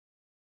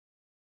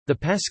The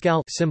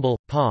Pascal symbol,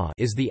 Pa,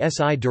 is the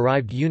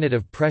SI-derived unit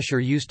of pressure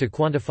used to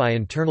quantify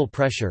internal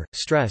pressure,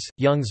 stress,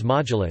 Young's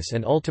modulus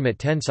and ultimate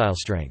tensile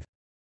strength.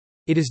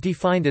 It is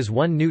defined as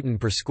 1 Newton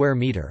per square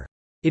meter.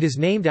 It is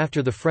named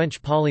after the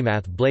French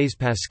polymath Blaise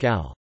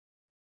Pascal.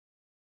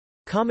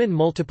 Common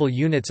multiple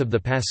units of the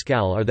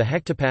Pascal are the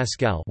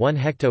hectopascal, 1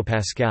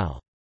 hectopascal.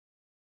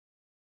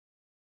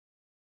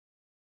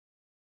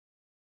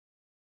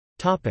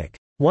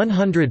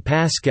 100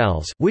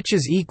 pascals, which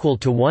is equal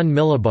to 1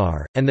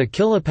 millibar, and the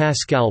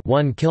kilopascal,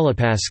 1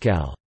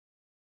 kilopascal.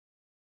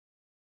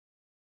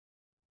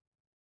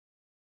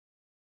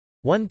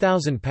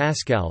 1000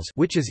 pascals,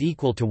 which is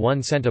equal to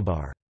 1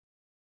 centibar.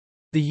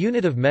 The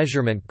unit of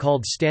measurement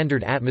called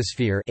standard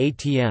atmosphere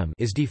 (ATM)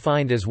 is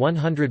defined as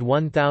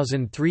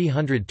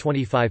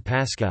 101,325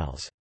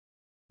 pascals.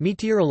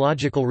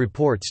 Meteorological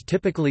reports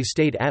typically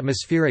state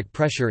atmospheric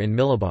pressure in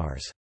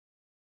millibars.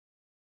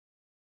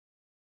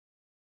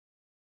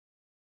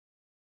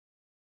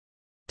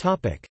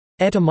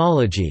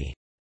 Etymology.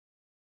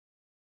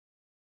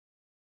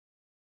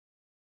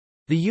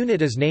 The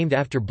unit is named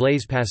after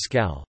Blaise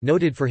Pascal,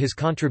 noted for his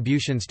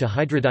contributions to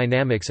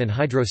hydrodynamics and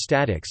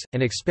hydrostatics,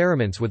 and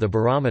experiments with a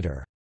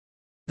barometer.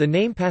 The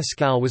name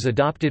Pascal was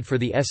adopted for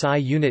the SI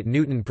unit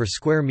Newton per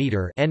square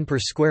meter, N per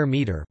square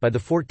meter by the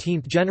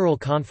 14th General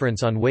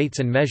Conference on Weights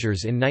and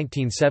Measures in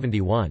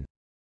 1971.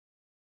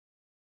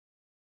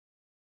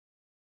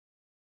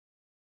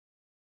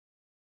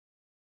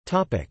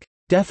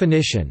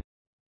 Definition.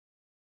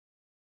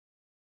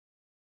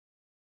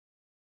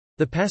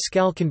 The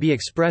Pascal can be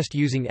expressed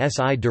using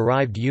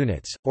SI-derived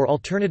units, or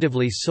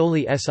alternatively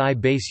solely SI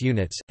base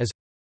units, as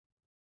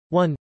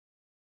 1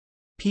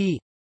 p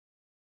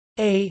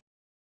a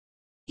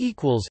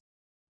equals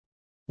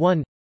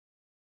 1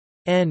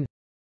 n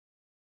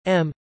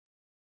m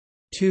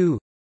 2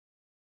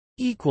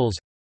 equals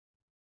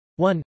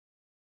 1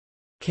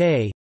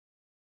 k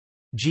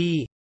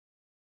g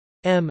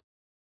m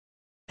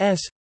s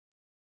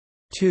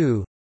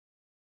 2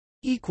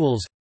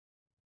 equals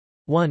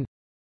 1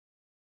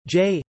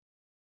 J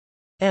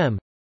M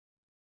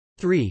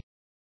 3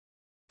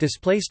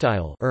 display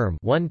style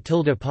 1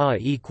 tilde pa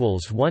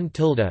equals 1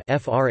 tilde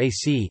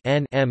frac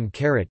n m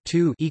caret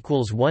 2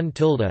 equals 1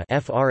 tilde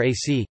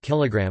frac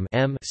kilogram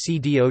m c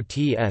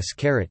dots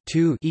caret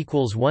 2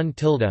 equals 1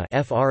 tilde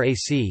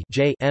frac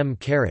j m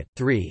caret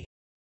 3,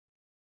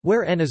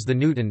 where n is the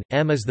Newton,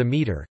 m is the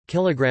meter,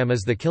 kilogram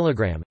is the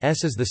kilogram,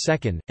 s is the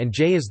second, and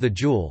j is the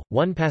joule.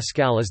 1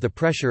 pascal is the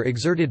pressure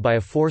exerted by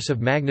a force of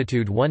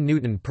magnitude 1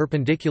 Newton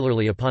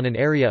perpendicularly upon an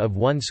area of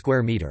 1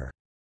 square meter.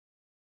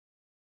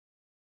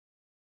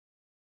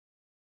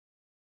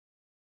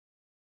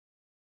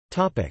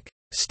 Topic: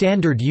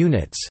 Standard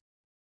units.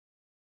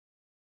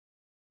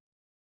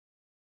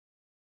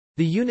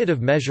 The unit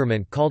of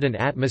measurement called an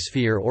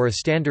atmosphere or a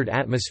standard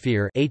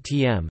atmosphere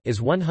 (ATM)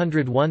 is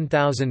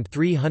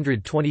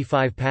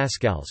 101,325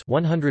 pascals,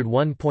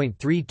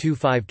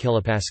 101.325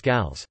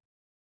 kilopascals.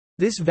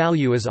 This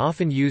value is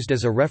often used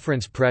as a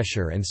reference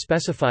pressure and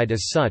specified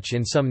as such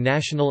in some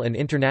national and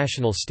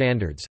international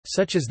standards,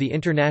 such as the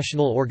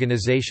International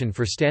Organization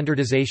for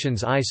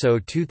Standardization's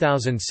ISO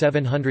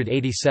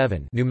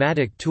 2787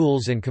 pneumatic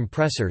tools and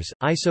compressors,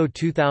 ISO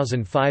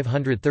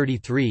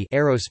 2533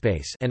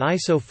 aerospace, and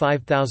ISO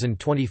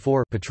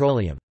 5024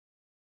 petroleum.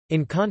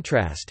 In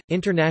contrast,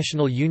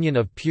 International Union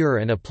of Pure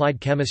and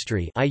Applied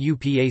Chemistry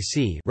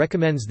 (IUPAC)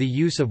 recommends the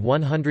use of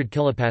 100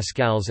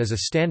 kilopascals as a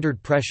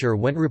standard pressure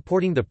when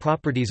reporting the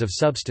properties of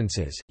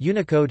substances.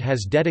 Unicode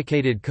has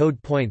dedicated code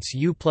points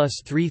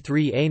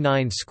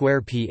U+33A9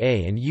 square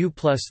PA and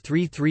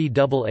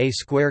U+33AA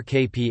square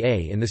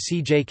KPA in the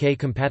CJK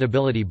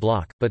compatibility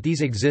block, but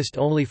these exist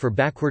only for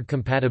backward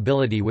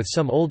compatibility with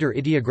some older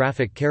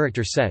ideographic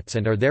character sets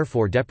and are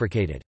therefore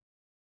deprecated.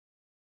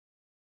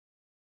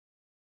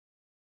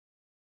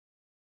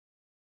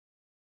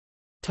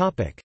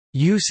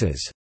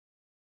 Uses.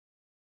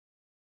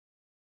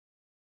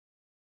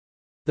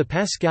 The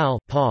pascal,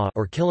 pa,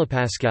 or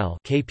kilopascal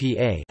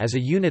 (kPa) as a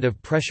unit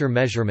of pressure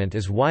measurement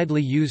is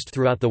widely used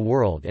throughout the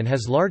world and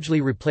has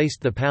largely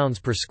replaced the pounds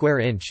per square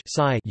inch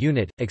 (SI)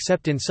 unit,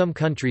 except in some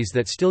countries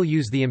that still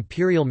use the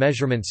imperial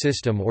measurement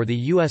system or the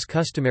U.S.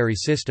 customary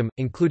system,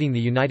 including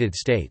the United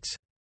States.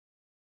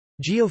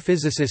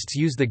 Geophysicists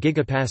use the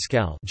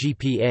gigapascal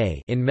 (GPa)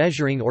 in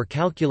measuring or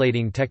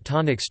calculating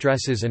tectonic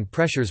stresses and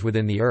pressures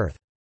within the Earth.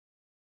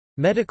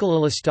 Medical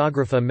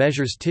elastography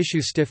measures tissue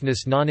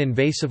stiffness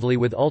non-invasively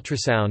with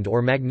ultrasound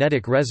or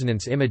magnetic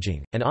resonance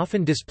imaging, and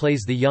often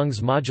displays the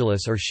Young's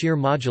modulus or shear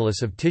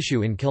modulus of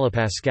tissue in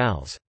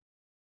kilopascals.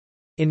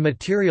 In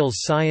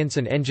materials science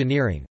and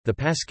engineering, the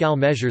pascal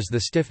measures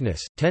the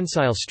stiffness,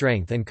 tensile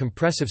strength and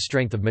compressive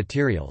strength of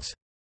materials.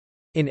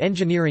 In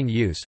engineering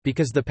use,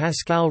 because the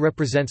pascal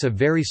represents a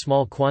very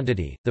small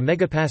quantity, the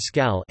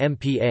megapascal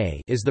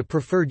 (MPa) is the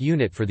preferred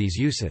unit for these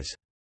uses.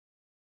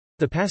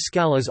 The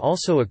pascal is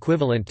also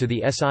equivalent to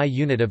the SI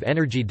unit of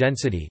energy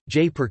density,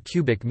 J per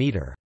cubic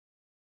meter.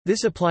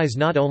 This applies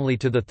not only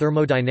to the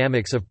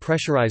thermodynamics of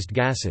pressurized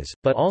gases,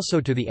 but also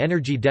to the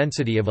energy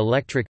density of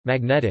electric,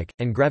 magnetic,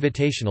 and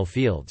gravitational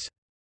fields.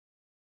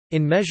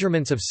 In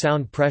measurements of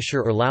sound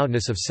pressure or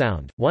loudness of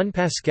sound, 1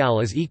 Pascal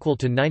is equal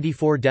to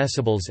 94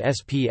 decibels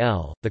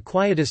SPL. The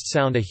quietest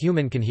sound a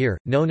human can hear,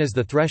 known as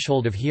the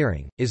threshold of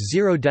hearing, is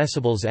 0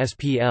 decibels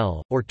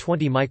SPL, or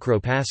 20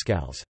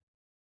 micropascals.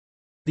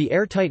 The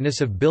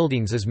airtightness of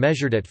buildings is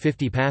measured at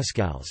 50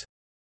 pascals.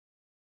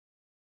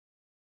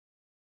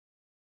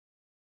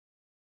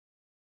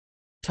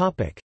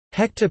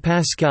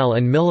 Hectopascal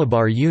and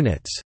millibar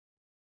units.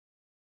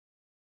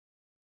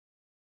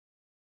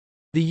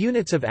 The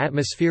units of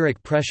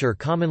atmospheric pressure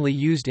commonly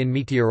used in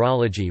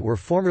meteorology were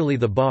formerly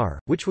the bar,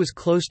 which was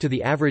close to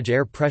the average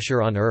air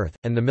pressure on Earth,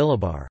 and the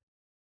millibar.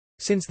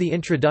 Since the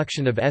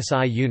introduction of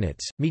SI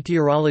units,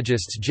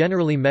 meteorologists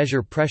generally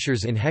measure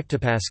pressures in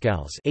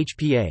hectopascals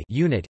 (HPA)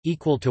 unit,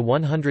 equal to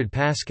 100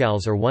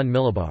 pascals or 1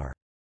 millibar.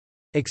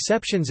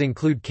 Exceptions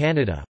include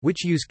Canada,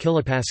 which use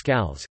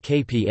kilopascals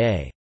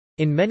 (kPa).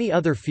 In many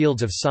other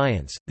fields of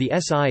science, the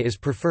SI is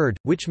preferred,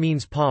 which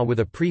means Pa with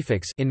a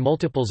prefix in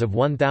multiples of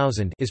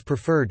 1000 is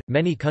preferred.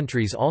 Many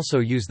countries also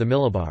use the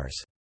millibars.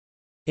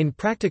 In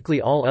practically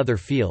all other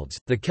fields,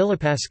 the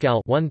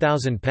kilopascal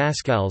 1000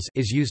 pascals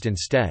is used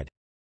instead.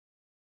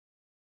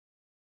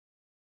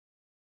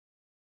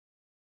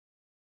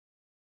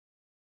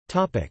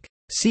 Topic: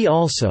 See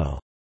also: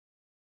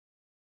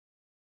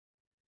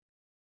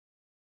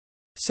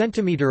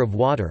 centimeter of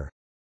water,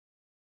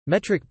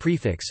 metric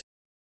prefix,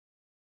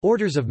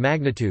 orders of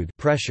magnitude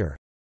pressure,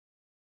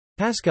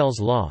 Pascal's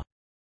law.